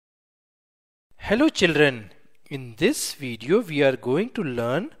Hello children, in this video we are going to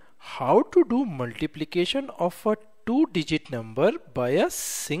learn how to do multiplication of a two-digit number by a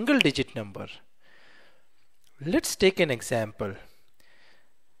single-digit number. Let's take an example.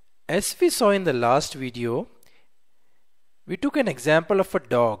 As we saw in the last video, we took an example of a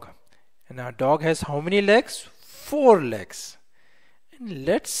dog, and our dog has how many legs? 4 legs. And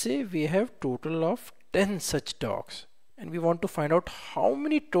let's say we have total of 10 such dogs, and we want to find out how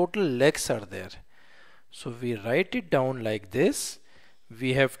many total legs are there. So we write it down like this.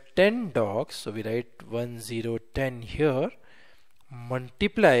 We have 10 dogs, so we write 1 0 10 here,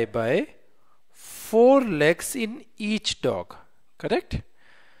 multiply by 4 legs in each dog, correct?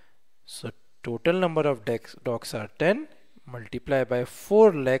 So total number of dogs are 10, multiply by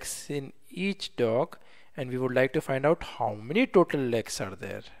 4 legs in each dog, and we would like to find out how many total legs are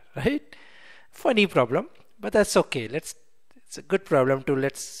there, right? Funny problem, but that's okay. It's a good problem to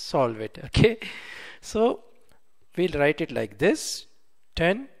let's solve it, okay? So we'll write it like this: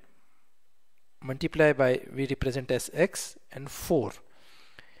 10 multiply by, we represent as x, and 4.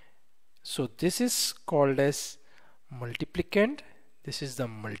 So this is called as multiplicand, this is the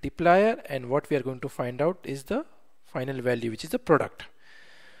multiplier, and what we are going to find out is the final value, which is the product.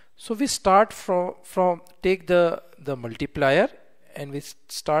 So we start from take the multiplier, and we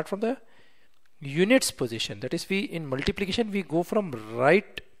start from the units position. That is, we in multiplication we go from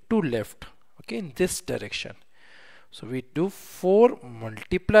right to left, okay, in this direction. So we do 4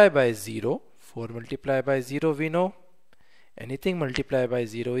 multiply by 0. 4 multiply by 0, we know anything multiply by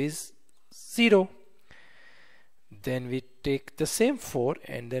 0 is 0. Then we take the same 4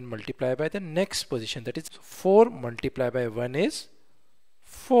 and then multiply by the next position, that is 4 multiply by 1 is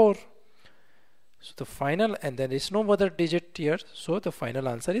 4. So the final, and then there is no other digit here, so the final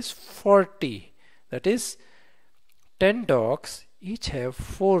answer is 40. That is 10 dogs each have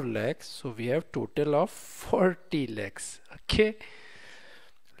 4 legs, so we have total of 40 legs, okay?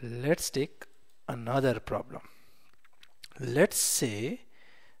 Let's take another problem. Let's say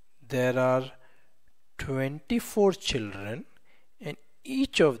there are 24 children and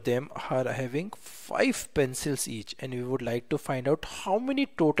each of them are having 5 pencils each, and we would like to find out how many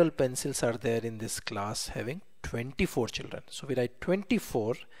total pencils are there in this class having 24 children. So we write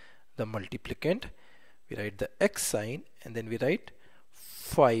 24, the multiplicand, we write the x sign, and then we write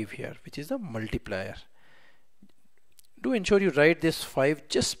 5 here, which is the multiplier. Do ensure you write this 5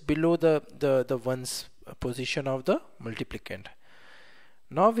 just below the ones position of the multiplicand.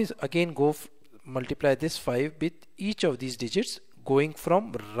 Now we again go multiply this 5 with each of these digits going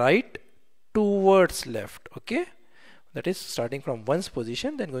from right towards left, okay? That is starting from 1's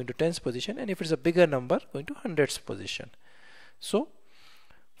position, then going to 10's position, and if it's a bigger number, going to 100's position. So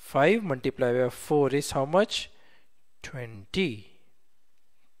 5 multiplied by 4 is how much? 20.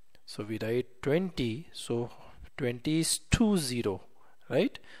 So we write 20, so 20 is 20,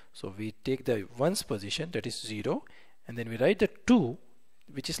 right? So we take the 1's position, that is 0, and then we write the 2,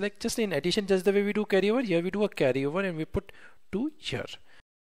 which is like just in addition, just the way we do carryover. Here we do a carryover and we put 2 here.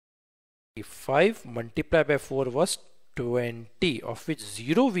 5 multiplied by 4 was 20, of which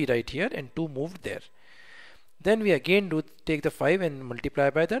 0 we write here and 2 moved there. Then we again take the 5 and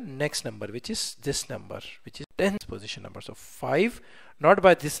multiply by the next number, which is this number, which is 10th position number. So 5, not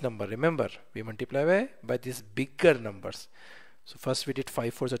by this number, remember we multiply by these bigger numbers. So first we did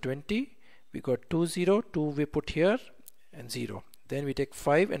 5 4s are 20, we got 2 0, 2 we put here and 0. Then we take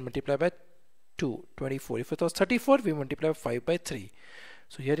 5 and multiply by 2, 24. If it was 34, we multiply 5 by 3.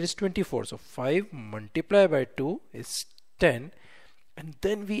 So here it is 24. So 5 multiplied by 2 is 10, and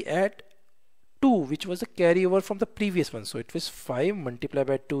then we add 2, which was a carryover from the previous one. So it was 5 multiplied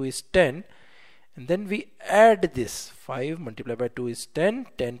by 2 is 10, and then we add this 5 multiplied by 2 is 10,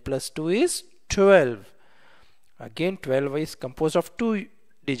 10 plus 2 is 12. Again 12 is composed of 2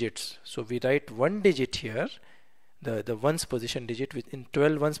 digits, so we write 1 digit here, the 1's position digit. In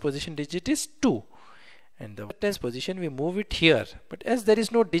 12 1's position digit is 2, and the 10's position we move it here, but as there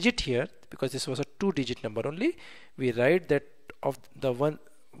is no digit here because this was a 2 digit number only, we write that of the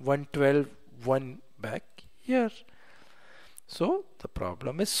 112 1 back here. So the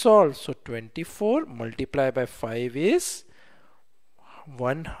problem is solved. So 24 multiplied by 5 is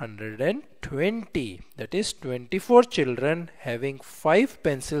 120. That is 24 children having 5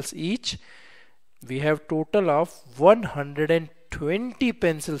 pencils each. We have total of 120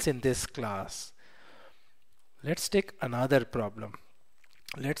 pencils in this class. Let's take another problem.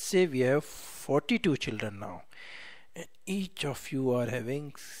 Let's say we have 42 children now, and each of you are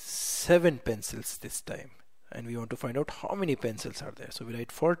having 7 pencils this time, and we want to find out how many pencils are there. So we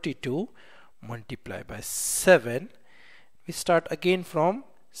write 42 multiply by 7. We start again from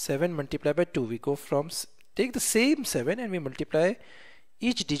 7 multiplied by 2. We go from, take the same 7 and we multiply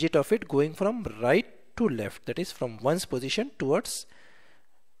each digit of it going from right to left, that is from 1's position towards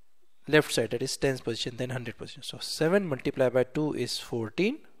left side, that is 10's position, then 100 position. So 7 multiplied by 2 is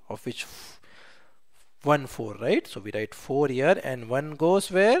 14, of which 1 4, right? So we write 4 here, and 1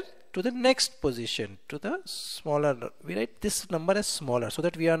 goes where? To the next position, to the smaller. We write this number as smaller so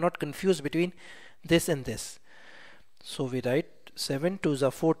that we are not confused between this and this. So we write 7 2s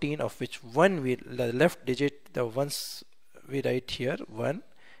are 14, of which 1 the left digit, the ones we write here 1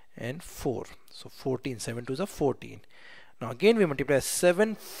 and 4. So 14, 7 2s are 14. Now again we multiply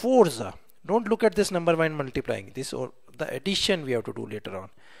 7 4s are. Don't look at this number when multiplying. This or the addition we have to do later on.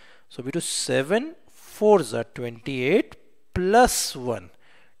 So we do 7 4s are 28 plus 1.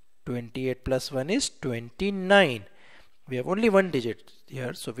 28 plus 1 is 29. We have only one digit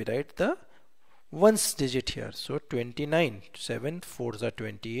here, so we write the ones digit here. So 29. 7 4s are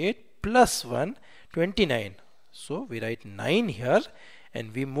 28 plus 1, 29. So we write 9 here,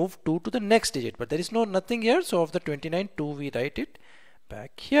 and we move 2 to the next digit, but there is nothing here. So of the 29, 2 we write it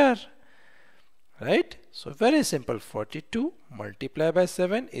back here, right? So very simple. 42 multiplied by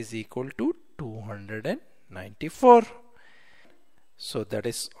 7 is equal to 294. So that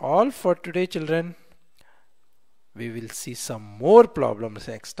is all for today, children. We will see some more problems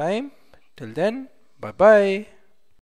next time. Till then, bye bye.